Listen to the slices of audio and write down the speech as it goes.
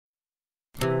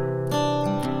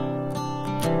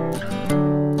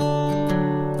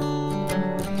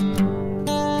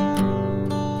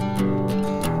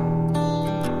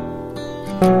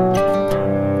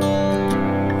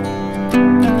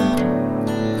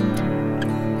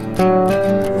If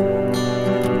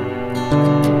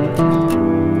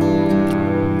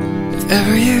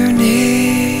ever you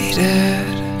needed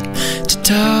to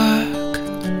talk,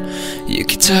 you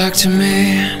could talk to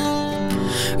me.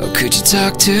 Or could you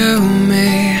talk to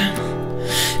me?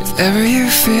 If ever you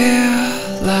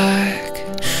feel like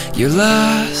you're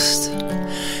lost,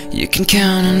 you can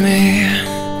count on me.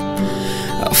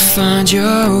 I'll find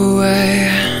your way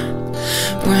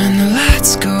when the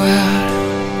lights go out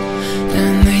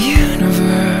in the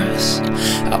universe.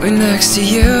 I'll be next to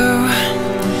you,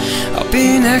 I'll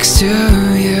be next to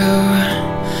you,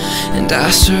 and I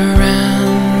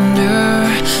surrender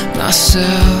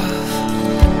myself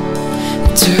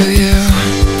to you.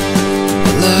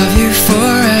 I love you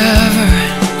forever,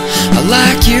 I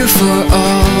like you for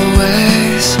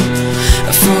always,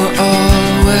 for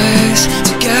always.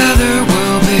 Together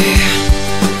we'll be.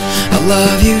 I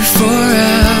love you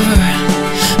forever,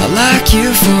 I like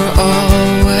you for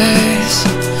always,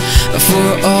 for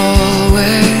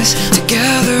always.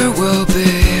 Together we'll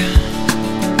be.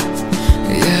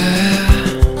 Yeah,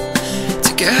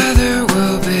 together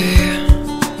we'll be.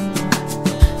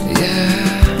 Yeah.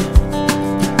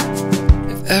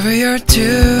 If ever you're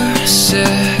too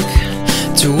sick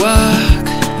to walk,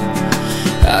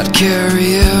 I'd carry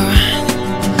you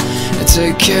and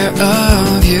take care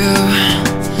of you.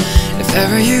 If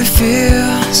ever you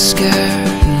feel scared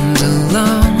and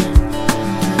alone,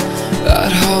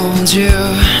 I'd hold you,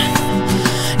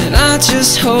 and I'd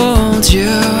just hold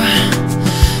you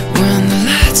when the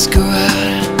lights go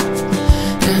out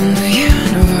in the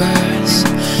universe.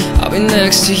 I'll be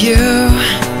next to you,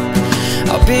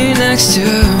 I'll be next to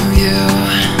you,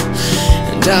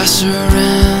 and I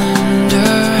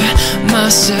surrender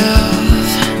myself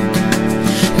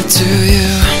to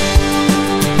you.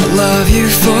 I love you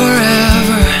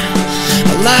forever,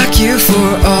 I like you for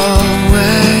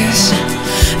always,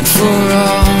 and for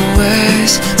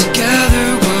always. Together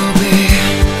we'll be.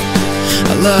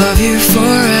 I love you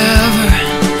forever,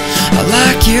 I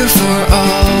like you for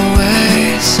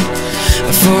always,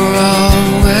 for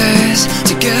always.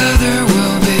 Together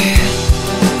we'll be.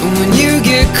 When you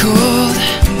get cold,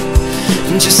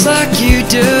 just like you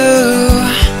do,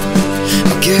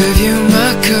 I'll give you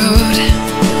my coat,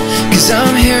 'cause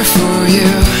I'm here for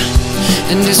you.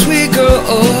 And as we grow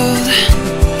old,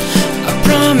 I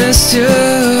promise to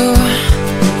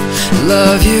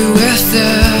love you with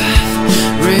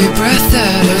every breath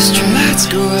that is true. Lights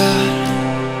go out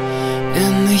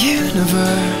in the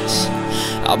universe,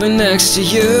 I'll be next to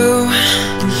you,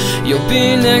 you'll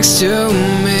be next to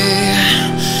me,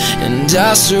 and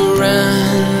I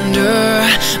surrender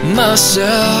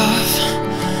myself,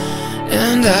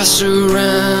 and I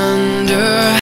surrender